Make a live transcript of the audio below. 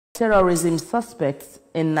terrorism suspects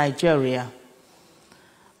in Nigeria.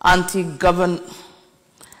 Anti-government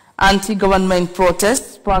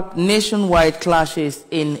protests sparked nationwide clashes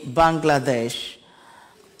in Bangladesh.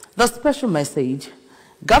 The special message: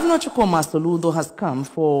 Governor Chukwuma Soludo has come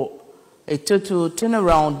for a total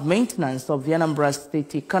turnaround maintenance of the Anambra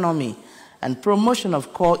State economy and promotion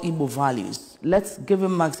of core Igbo values. Let's give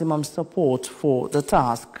him maximum support for the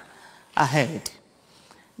task ahead.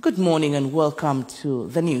 Good morning and welcome to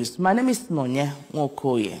the news. My name is Nonye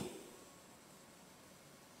Nwokoye.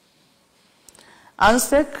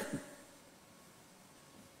 ANSEC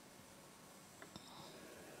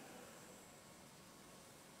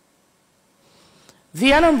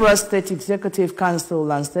The Anambra State Executive Council,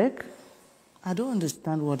 ANSEC, I don't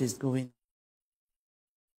understand what is going on.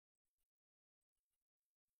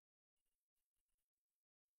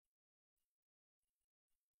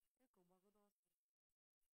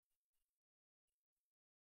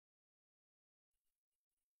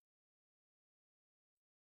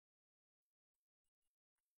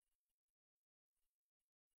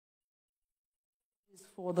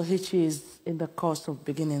 For the hitches in the course of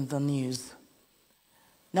beginning the news.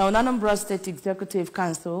 Now, Anambra State Executive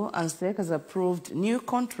Council, ANSEC, has approved new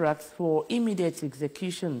contracts for immediate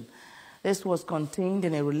execution. This was contained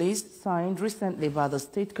in a release signed recently by the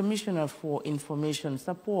State Commissioner for Information,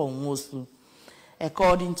 Sapo Nwosu.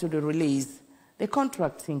 According to the release, the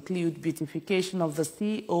contracts include beautification of the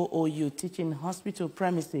COOU Teaching Hospital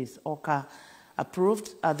premises, OCA,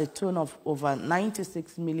 approved at the tune of over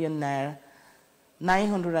 96 million naira,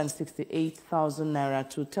 968,000 naira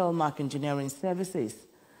to Telmark Engineering Services.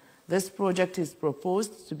 This project is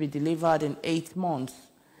proposed to be delivered in 8 months.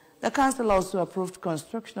 The council also approved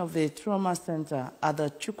construction of the trauma center at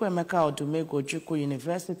the Chukwuemeka Odumegwu Ojukwu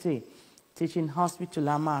University Teaching Hospital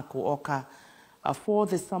Amaku, Oka, for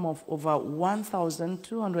the sum of over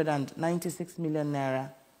 1,296 million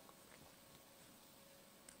naira.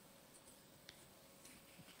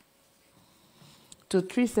 To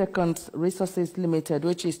 3 Seconds Resources Limited,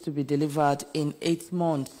 which is to be delivered in 8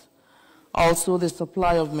 months. Also, the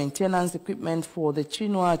supply of maintenance equipment for the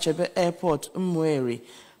Chinua Achebe Airport, Umueri,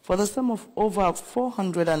 for the sum of over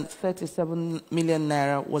 437 million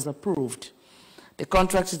naira was approved. The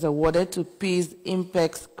contract is awarded to Peace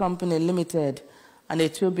Impex Company Limited, and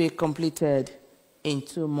it will be completed in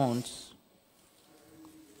 2 months.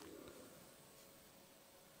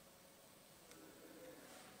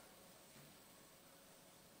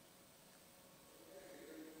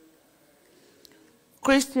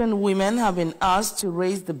 Christian women have been asked to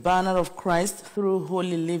raise the banner of Christ through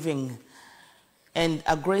holy living and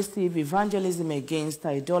aggressive evangelism against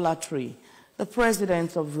idolatry. The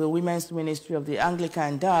president of the Women's Ministry of the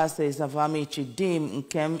Anglican Diocese of Amichi-Dim,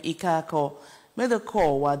 Nkem Ikako, made the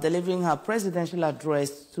call while delivering her presidential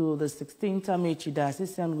address to the 16th Amichi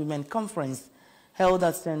Diocesan Women Conference held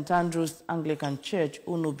at St. Andrew's Anglican Church,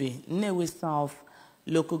 Unubi, Nnewi South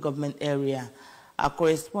local government area. Our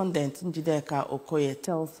correspondent, Njideka Okoye,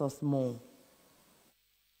 tells us more.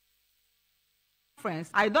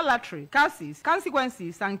 Idolatry, Causes,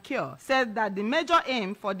 Consequences, and Cure, said that the major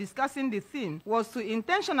aim for discussing the theme was to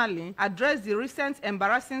intentionally address the recent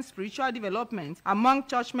embarrassing spiritual development among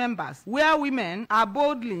church members, where women are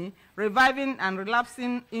boldly reviving and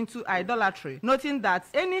relapsing into idolatry, noting that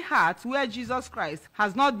any heart where Jesus Christ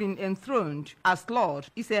has not been enthroned as Lord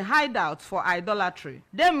is a hideout for idolatry.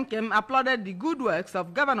 Demkem applauded the good works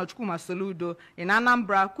of Governor Chukwuma Soludo in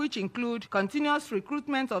Anambra, which include continuous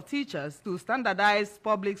recruitment of teachers to standardize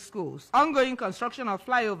public schools, ongoing construction of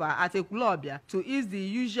flyover at Ekulobia to ease the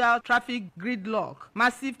usual traffic gridlock,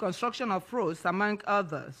 massive construction of roads, among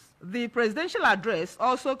others. The presidential address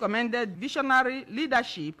also commended visionary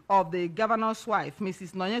leadership of the governor's wife,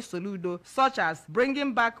 Mrs. Nonye Soludo, such as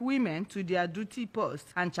bringing back women to their duty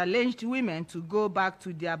posts, and challenged women to go back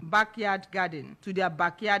to their backyard garden,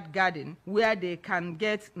 where they can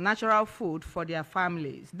get natural food for their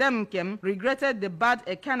families. Demkem regretted the bad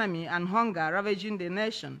economy and hunger ravaging the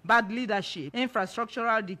nation, bad leadership,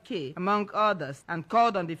 infrastructural decay, among others, and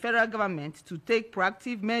called on the federal government to take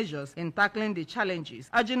proactive measures in tackling the challenges,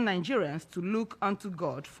 urging Nigerians to look unto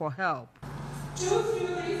God for help. Choose you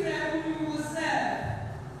this who you will serve.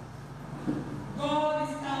 God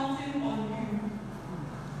is counting on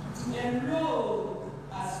you to enroll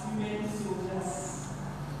as women soldiers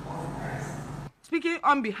of Christ. Speaking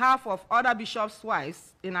on behalf of other bishops'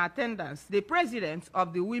 wives, in attendance the president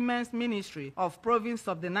of the Women's Ministry of Province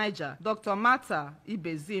of the Niger, Dr. Martha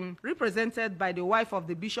Ibezim, represented by the wife of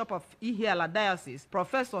the Bishop of Ihiala Diocese,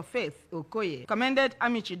 Professor Faith Okoye, commended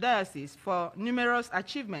Amici Diocese for numerous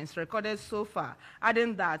achievements recorded so far,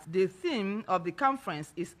 adding that the theme of the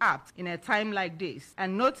conference is apt in a time like this,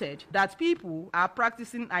 and noted that people are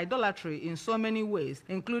practicing idolatry in so many ways,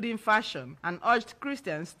 including fashion, and urged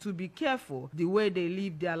Christians to be careful the way they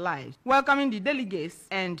live their lives. Welcoming the delegates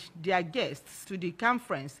and their guests to the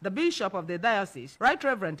conference, the Bishop of the Diocese, Right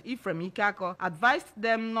Reverend Ephraim Ikako, advised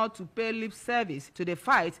them not to pay lip service to the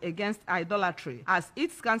fight against idolatry, as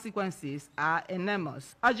its consequences are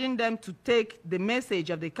enormous, urging them to take the message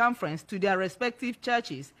of the conference to their respective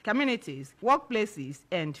churches, communities, workplaces,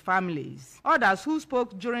 and families. Others who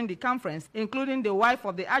spoke during the conference, including the wife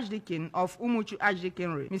of the Archdeacon of Umuchu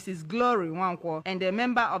Archdeaconry, Mrs. Glory Wankwo, and a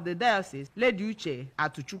member of the diocese, Lady Uche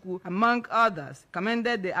Atuchukwu, among others,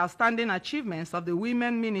 commended the outstanding achievements of the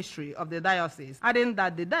women ministry of the diocese, adding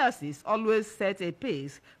that the diocese always set a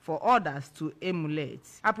pace for others to emulate.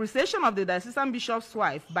 Appreciation of the diocesan bishop's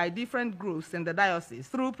wife by different groups in the diocese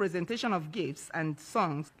through presentation of gifts and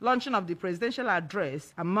songs, launching of the presidential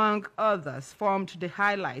address, among others, formed the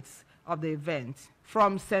highlights of the event.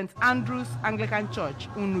 From St. Andrew's Anglican Church,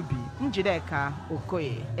 Unubi, Njideka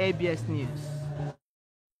Okoye, ABS News.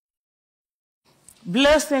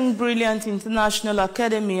 Blessing Brilliant International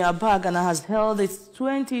Academy, Abagana, has held its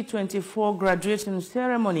 2024 graduation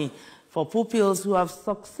ceremony for pupils who have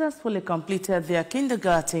successfully completed their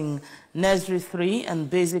kindergarten, nursery 3, and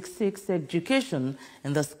basic 6 education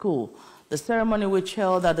in the school. The ceremony, which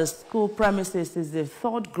held at the school premises, is the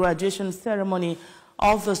third graduation ceremony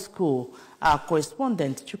of the school. Our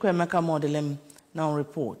correspondent, Chukwemeka Modelem, now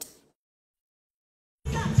reports.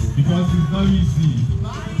 Because it's not easy.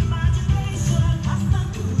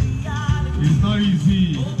 It's not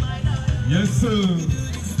easy. Yes, sir.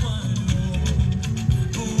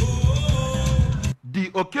 The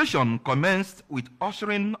occasion commenced with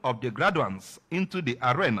ushering of the graduates into the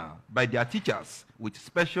arena by their teachers with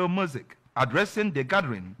special music. Addressing the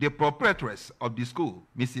gathering, the proprietress of the school,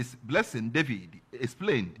 Mrs. Blessing David,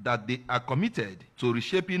 explained that they are committed to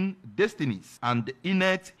reshaping destinies and the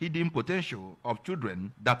innate hidden potential of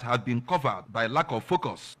children that have been covered by lack of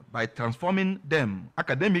focus, by transforming them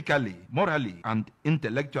academically, morally, and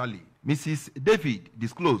intellectually. Mrs. David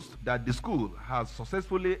disclosed that the school has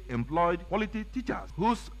successfully employed quality teachers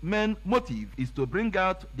whose main motive is to bring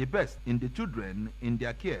out the best in the children in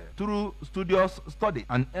their care through studious study,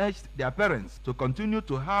 and urged their parents to continue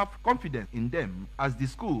to have confidence in them, as the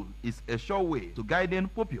school is a sure way to guiding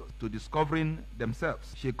pupils to discovering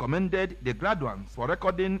themselves. She commended the graduates for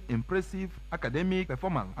recording impressive academic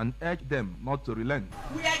performance and urged them not to relent.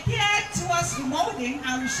 We are geared towards remolding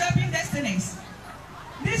and reshaping destinies.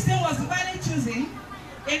 This thing was divinely chosen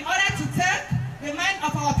in order to take the mind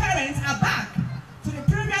of our parents back to the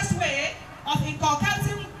previous way of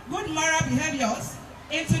inculcating good moral behaviors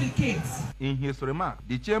into the kids. In his remark,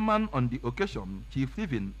 the chairman on the occasion, Chief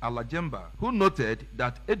Stephen Alajemba, who noted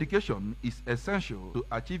that education is essential to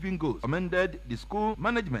achieving goals, commended the school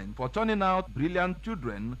management for turning out brilliant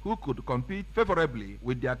children who could compete favorably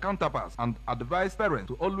with their counterparts, and advised parents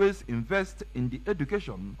to always invest in the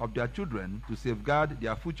education of their children to safeguard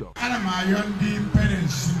their future.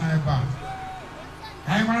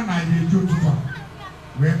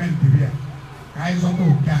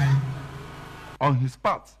 On his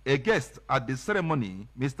part, a guest at the ceremony,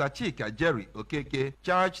 Mr. Chika Jerry Okeke,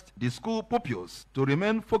 charged the school pupils to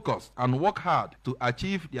remain focused and work hard to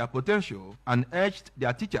achieve their potential, and urged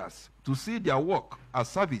their teachers to see their work as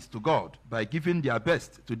service to God by giving their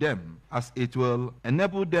best to them, as it will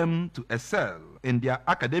enable them to excel in their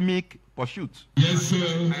academic pursuits. Yes, sir.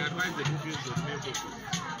 I advise the pupils to remain focused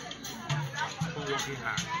for working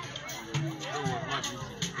hard. It was not easy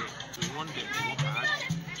today. So one day to work hard.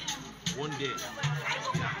 One day.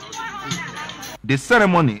 The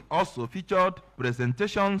ceremony also featured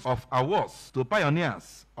presentations of awards to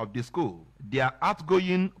pioneers of the school, their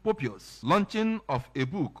outgoing pupils, launching of a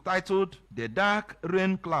book titled The Dark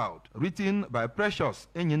Rain Cloud, written by Precious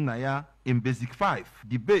Enyinnaya, in Basic 5,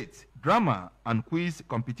 debate, drama, and quiz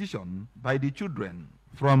competition by the children.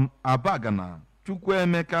 From Abagana,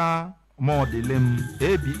 Chukwemeka Modelem,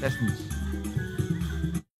 ABS News.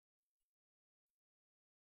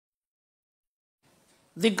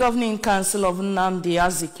 The Governing Council of Nnamdi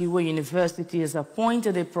Azikiwe University has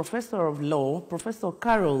appointed a Professor of Law, Professor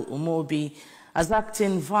Carol Umobi, as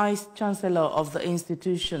acting Vice-Chancellor of the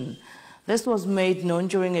institution. This was made known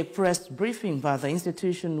during a press briefing by the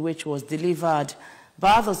institution, which was delivered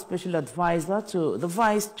by the Special Advisor to the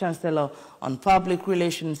Vice Chancellor on Public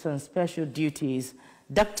Relations and Special Duties,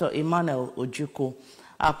 Dr. Emmanuel Ojukwu.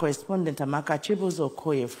 Our correspondent Amaka Chibuzo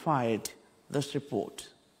Okoye fired this report.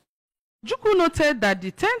 Ojukwu noted that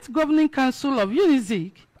the 10th Governing Council of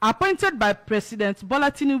UNIZIK, appointed by President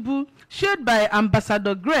Bola Tinubu, chaired by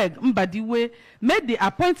Ambassador Greg Mbadiwe, made the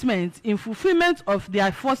appointment in fulfillment of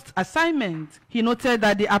their first assignment. He noted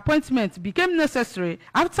that the appointment became necessary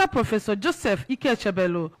after Professor Joseph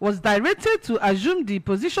Ikechebelo was directed to assume the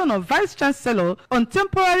position of Vice Chancellor on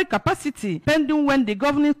temporary capacity, pending when the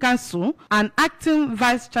Governing Council and acting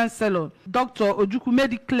Vice Chancellor. Dr. Ojukwu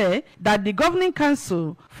made it clear that the Governing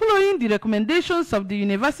Council, following the recommendations of the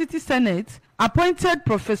University Senate, appointed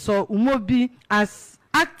Professor Umobi as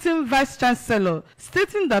acting Vice Chancellor,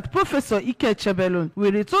 stating that Professor Ikechebelo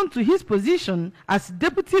will return to his position as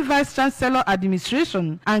Deputy Vice Chancellor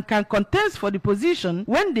Administration and can contest for the position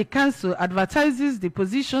when the Council advertises the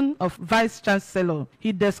position of Vice Chancellor.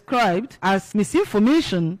 He described as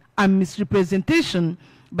misinformation and misrepresentation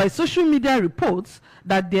by social media reports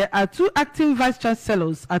that there are 2 acting Vice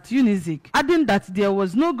Chancellors at UNIZIK, adding that there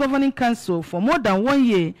was no Governing Council for more than 1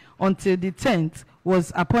 year until the 10th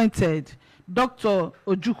was appointed. Dr.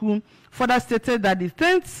 Ojukwu further stated that the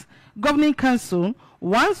 10th Governing Council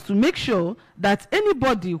wants to make sure that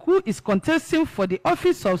anybody who is contesting for the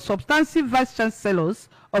office of substantive Vice Chancellors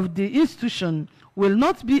of the institution will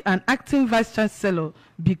not be an acting Vice Chancellor,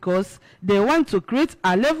 because they want to create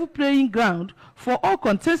a level playing ground for all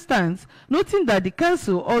contestants, noting that the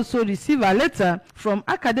Council also received a letter from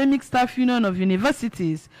Academic Staff Union of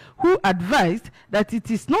Universities, who advised that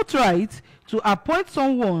it is not right to appoint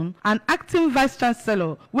someone an acting Vice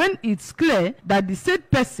Chancellor when it's clear that the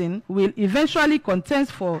said person will eventually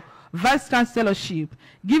contest for Vice Chancellorship,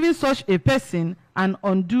 giving such a person an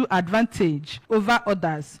undue advantage over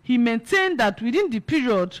others. He maintained that within the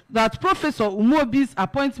period that Professor Umobi's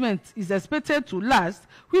appointment is expected to last,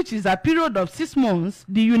 which is a period of 6 months,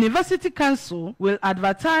 the University Council will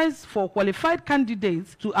advertise for qualified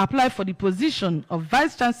candidates to apply for the position of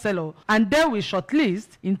Vice Chancellor, and they will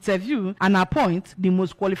shortlist, interview, and appoint the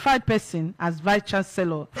most qualified person as Vice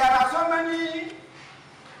Chancellor. There are so many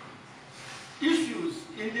issues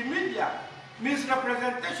in the media,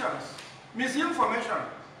 misrepresentations, misinformation,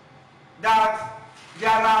 that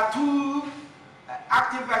there are 2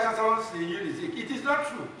 active Vice Chancellors in UNIZIK. It is not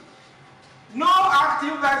true. No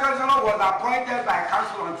active Vice Chancellor was appointed by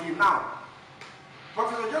Council until now.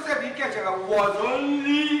 Professor Joseph Ikechebelo was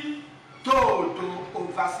only told to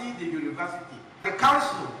oversee the university. The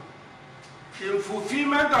Council, in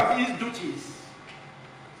fulfillment of its duties,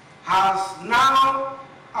 has now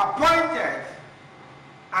appointed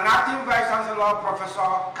an acting Vice Chancellor, Professor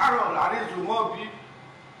Carol Arizumobi,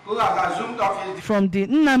 who has assumed office. From the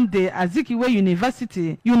Nnamdi Azikiwe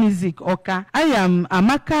University, UNIZIK, Oka, I am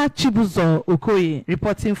Amaka Chibuzo Okoye,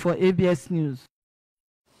 reporting for ABS News.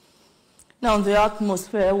 Now, the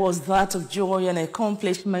atmosphere was that of joy and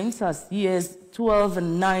accomplishments as years 12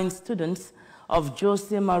 and 9 students of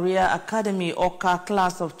Jose Maria Academy Oka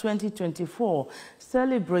class of 2024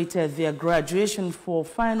 celebrated their graduation for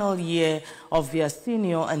final year of their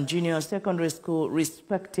senior and junior secondary school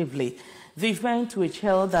respectively. The event, which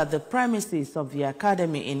held at the premises of the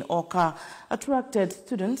academy in Oka, attracted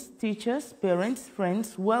students, teachers, parents,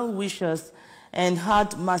 friends, well-wishers, and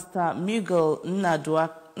had Master Miguel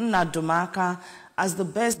Nnadumaka as the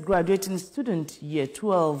best graduating student, year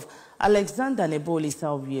 12. Alexander Nebolisa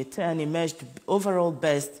of year 10 emerged overall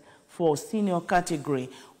best for senior category,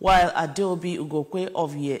 while Adobe Ugokwe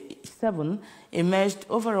of year 7 emerged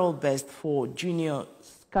overall best for junior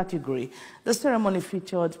category. The ceremony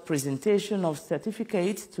featured presentation of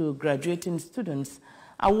certificates to graduating students,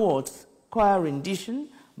 awards, choir rendition,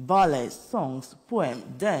 ballet, songs, poem,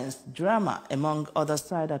 dance, drama, among other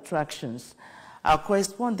side attractions. Our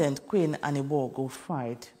correspondent Queen Anibogo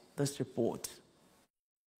fired this report.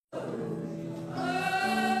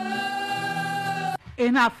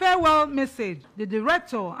 In her farewell message, the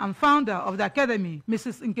director and founder of the academy,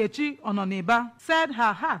 Mrs. Nkechi Ononeba, said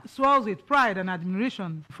her heart swells with pride and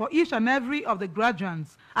admiration for each and every of the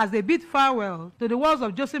graduates as they bid farewell to the walls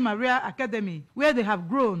of Jose Maria Academy, where they have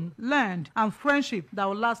grown, learned, and friendship that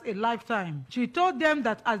will last a lifetime. She told them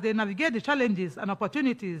that as they navigate the challenges and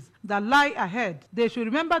opportunities that lie ahead, they should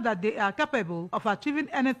remember that they are capable of achieving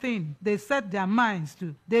anything they set their minds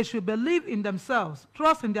to. They should believe in themselves,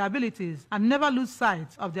 trust in their abilities, and never lose sight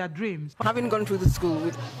of their dreams. Having gone through the school,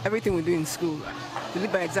 with everything we do in school, we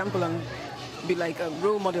live by example and be like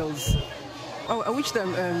role models. I wish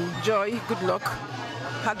them joy, good luck,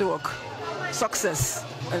 hard work, success.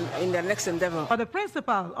 in their next endeavor. For the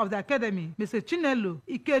principal of the academy, Mr. Chinelu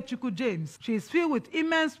Ikechukwu James, she is filled with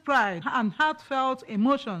immense pride and heartfelt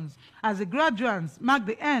emotions as the graduates mark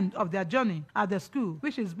the end of their journey at the school,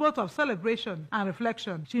 which is both of celebration and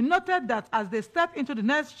reflection. She noted that as they step into the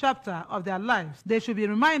next chapter of their lives, they should be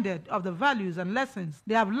reminded of the values and lessons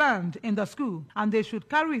they have learned in the school, and they should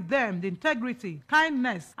carry with them the integrity,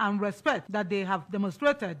 kindness, and respect that they have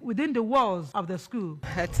demonstrated within the walls of the school.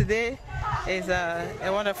 Today is a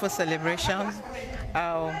wonderful celebration.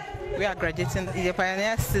 We are graduating. The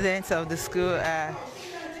pioneer students of the school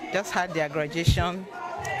just had their graduation,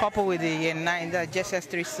 coupled with the Year 9, the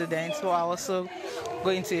JSS3 students who are also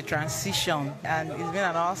going to a transition. And it's been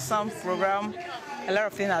an awesome program. A lot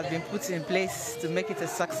of things have been put in place to make it a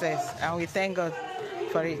success, and we thank God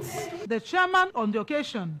for it. The chairman on the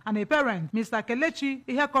occasion and a parent, Mr. Kelechi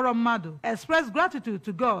Ihekorommadu, expressed gratitude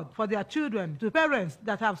to God for their children, to parents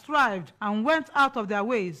that have strived and went out of their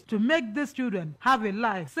ways to make these children have a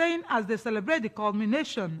life, saying as they celebrate the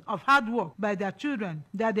culmination of hard work by their children,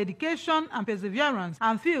 their dedication and perseverance,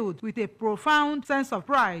 and filled with a profound sense of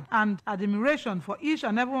pride and admiration for each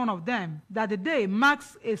and every one of them, that the day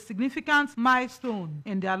marks a significant milestone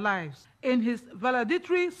in their lives. In his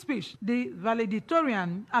valedictory speech, the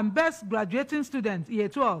valedictorian and best graduating student, Year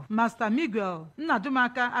 12, Master Miguel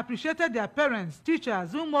Nnadumaka, appreciated their parents,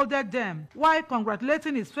 teachers who molded them, while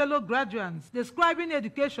congratulating his fellow graduates, describing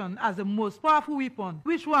education as the most powerful weapon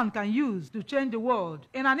which one can use to change the world.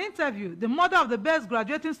 In an interview, the mother of the best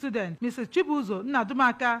graduating student, Mrs. Chibuzo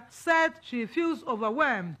Nnadumaka, said she feels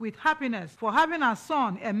overwhelmed with happiness for having her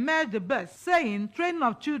son emerge the best, saying training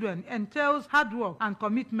of children entails hard work and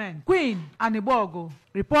commitment. Queen Anibogo,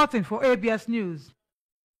 reporting for ABS News.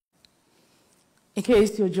 In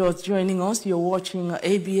case you're just joining us, you're watching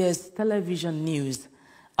ABS Television News.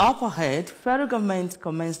 Up ahead, federal government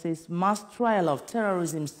commences mass trial of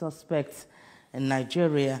terrorism suspects in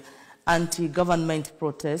Nigeria. Anti-government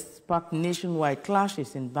protests spark nationwide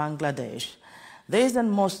clashes in Bangladesh. These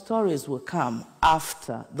and more stories will come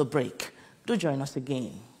after the break. Do join us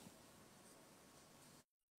again.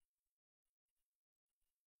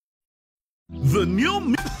 The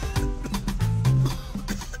new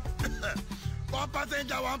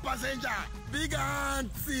one passenger, big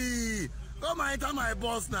auntie. Come enter my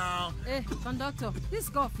bus now. Hey, conductor, this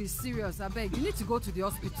cough is serious. I beg, you need to go to the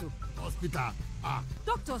hospital. Hospital? Ah.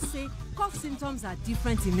 Doctors say cough symptoms are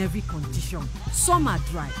different in every condition. Some are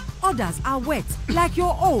dry, others are wet, like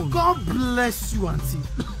your own. God bless you, auntie.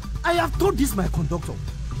 I have told this my conductor.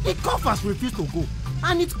 The cough has refused to go,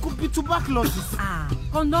 and it could be tuberculosis. Ah,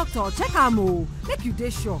 conductor, check am make you dey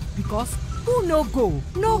sure, because who no go,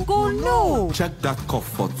 no go, no. Check that cough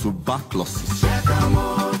for tuberculosis. Check am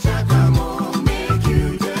make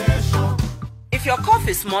you dey sure. If your cough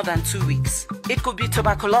is more than 2 weeks, it could be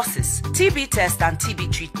tuberculosis. TB test and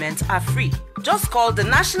TB treatment are free. Just call the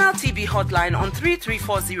National TB Hotline on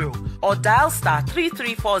 3340 or dial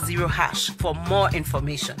 *3340# for more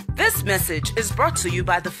information. This message is brought to you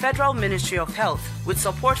by the Federal Ministry of Health with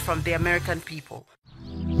support from the American people.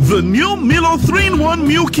 The new Milo 3-in-1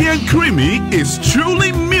 Milky and Creamy is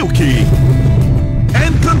truly milky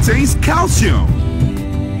and contains calcium.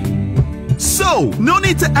 So, no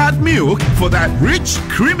need to add milk for that rich,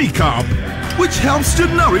 creamy cup, which helps to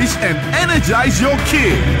nourish and energize your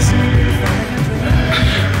kids.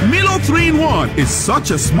 Milo 3-in-1 is such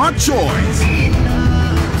a smart choice.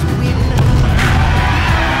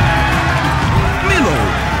 Milo,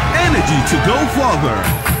 energy to go further.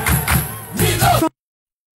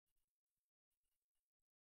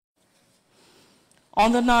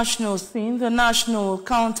 On the national scene, the National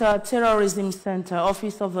Counter-Terrorism Center,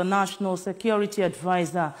 Office of the National Security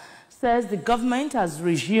Advisor, says the government has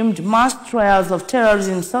resumed mass trials of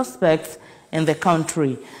terrorism suspects in the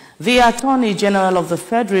country. The Attorney General of the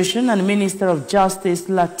Federation and Minister of Justice,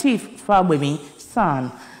 Lateef Fagbemi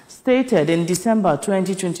San, stated in December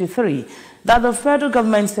 2023 that the federal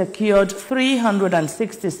government secured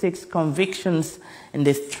 366 convictions in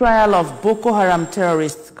the trial of Boko Haram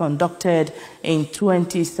terrorists conducted in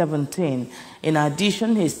 2017. In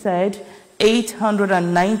addition, he said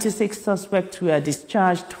 896 suspects were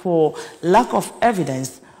discharged for lack of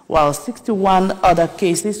evidence, while 61 other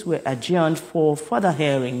cases were adjourned for further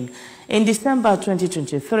hearing. In December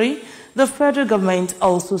 2023, the federal government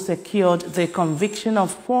also secured the conviction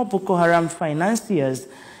of 4 Boko Haram financiers.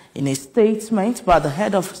 In a statement by the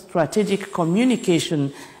head of Strategic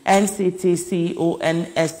Communication, NCTCONSA,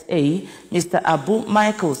 Mr. Abu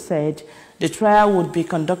Michael said the trial would be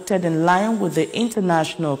conducted in line with the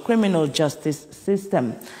international criminal justice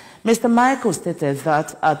system. Mr. Michael stated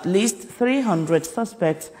that at least 300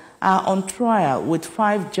 suspects are on trial, with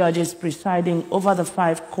 5 judges presiding over the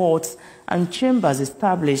 5 courts and chambers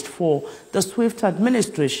established for the swift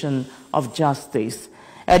administration of justice.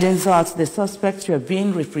 Adding that the suspects were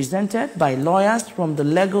being represented by lawyers from the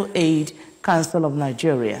Legal Aid Council of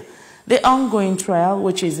Nigeria. The ongoing trial,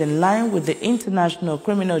 which is in line with the international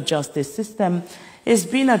criminal justice system, is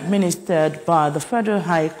being administered by the Federal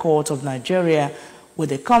High Court of Nigeria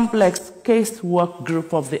with a complex casework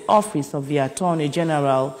group of the Office of the Attorney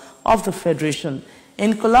General of the Federation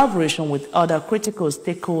in collaboration with other critical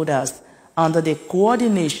stakeholders under the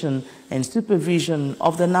coordination and supervision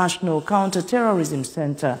of the National Counterterrorism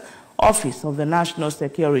Center, Office of the National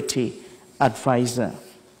Security Advisor.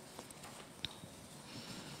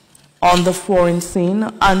 On the foreign scene,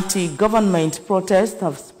 anti-government protests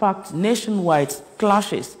have sparked nationwide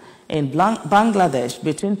clashes in Bangladesh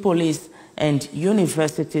between police and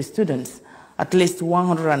university students. At least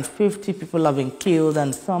 150 people have been killed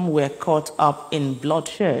and some were caught up in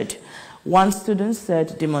bloodshed. One student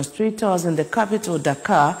said demonstrators in the capital,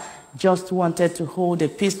 Dhaka, just wanted to hold a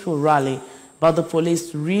peaceful rally, but the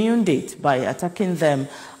police ruined it by attacking them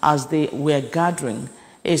as they were gathering.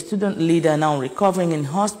 A student leader now recovering in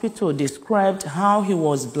hospital described how he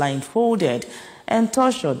was blindfolded and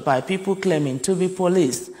tortured by people claiming to be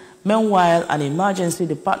police. Meanwhile, an emergency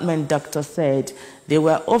department doctor said they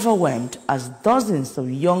were overwhelmed as dozens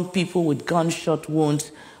of young people with gunshot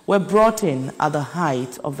wounds were brought in at the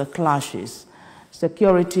height of the clashes.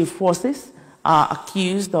 Security forces are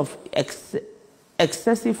accused of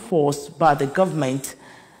excessive force by the government,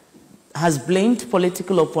 has blamed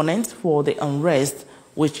political opponents for the unrest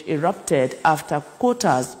which erupted after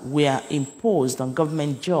quotas were imposed on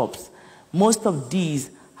government jobs. Most of these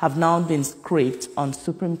have now been scrapped on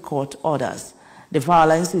Supreme Court orders. The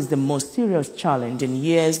violence is the most serious challenge in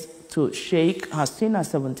years to Sheikh Hasina,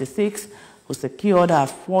 76, who secured her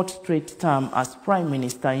 4th straight term as Prime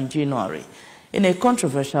Minister in January, in a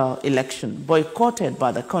controversial election boycotted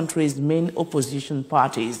by the country's main opposition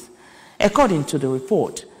parties. According to the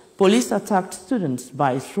report, police attacked students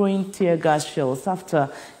by throwing tear gas shells after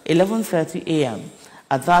 11:30 a.m.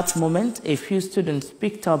 At that moment, a few students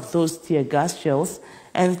picked up those tear gas shells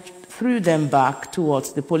and threw them back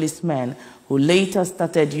towards the policemen, who later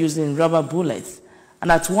started using rubber bullets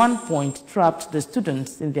and at one point trapped the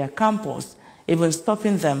students in their campus, even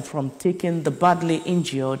stopping them from taking the badly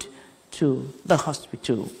injured to the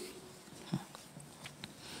hospital.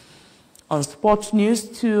 On sports news,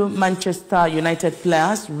 2 Manchester United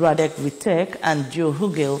players, Radek Vitek and Joe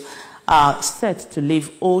Hugill, are set to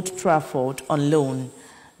leave Old Trafford on loan.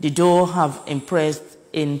 The duo have impressed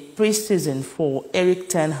in pre-season for Erik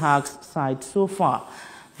ten Hag's side so far.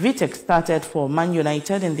 Vitek started for Man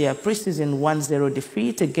United in their pre-season 1-0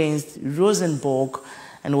 defeat against Rosenborg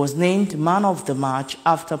and was named man of the match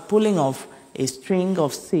after pulling off a string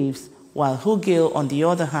of saves, while Hugill, on the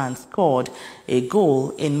other hand, scored a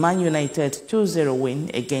goal in Man United's 2-0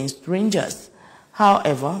 win against Rangers.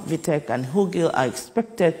 However, Vitek and Hugill are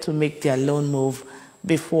expected to make their loan move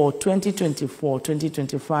before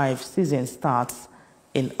 2024-2025 season starts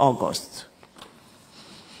in August.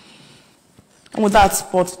 And with that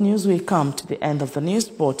sports news, we come to the end of the news.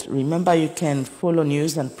 But remember, you can follow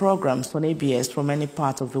news and programs on ABS from any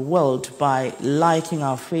part of the world by liking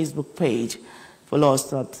our Facebook page. Follow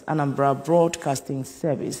us at Anambra Broadcasting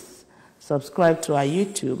Service. Subscribe to our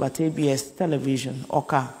YouTube at ABS Television,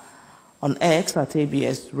 Oka, on X at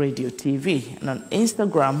ABS Radio TV, and on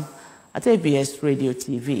Instagram at ABS Radio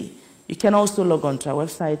TV. You can also log on to our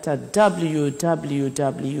website at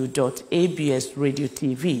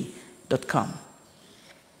www.absradiotv.com.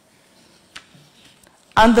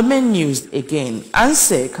 And the main news again.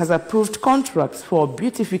 ANSEC has approved contracts for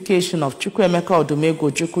beautification of Chukwuemeka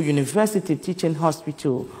Odumegwu Ojukwu University Teaching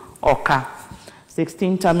Hospital, Oka.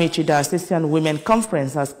 16th Amici Diocesan Women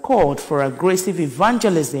Conference has called for aggressive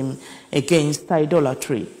evangelism against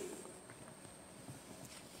idolatry.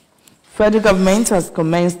 Federal government has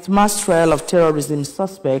commenced mass trial of terrorism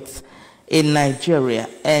suspects in Nigeria,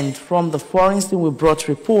 and from the foreign scene we brought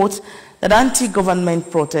reports that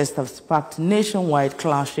anti-government protests have sparked nationwide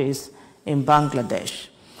clashes in Bangladesh.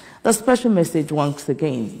 The special message once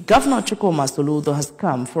again, Governor Chukwuma Soludo has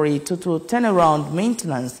come for a total turnaround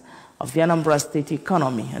maintenance of the Anambra State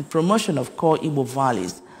economy and promotion of core Igbo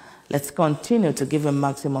values. Let's continue to give him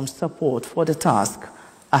maximum support for the task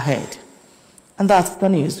ahead. And that's the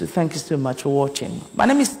news. We thank you so much for watching. My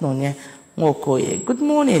name is Nonye Nwokoye. Good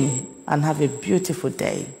morning and have a beautiful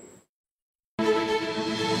day.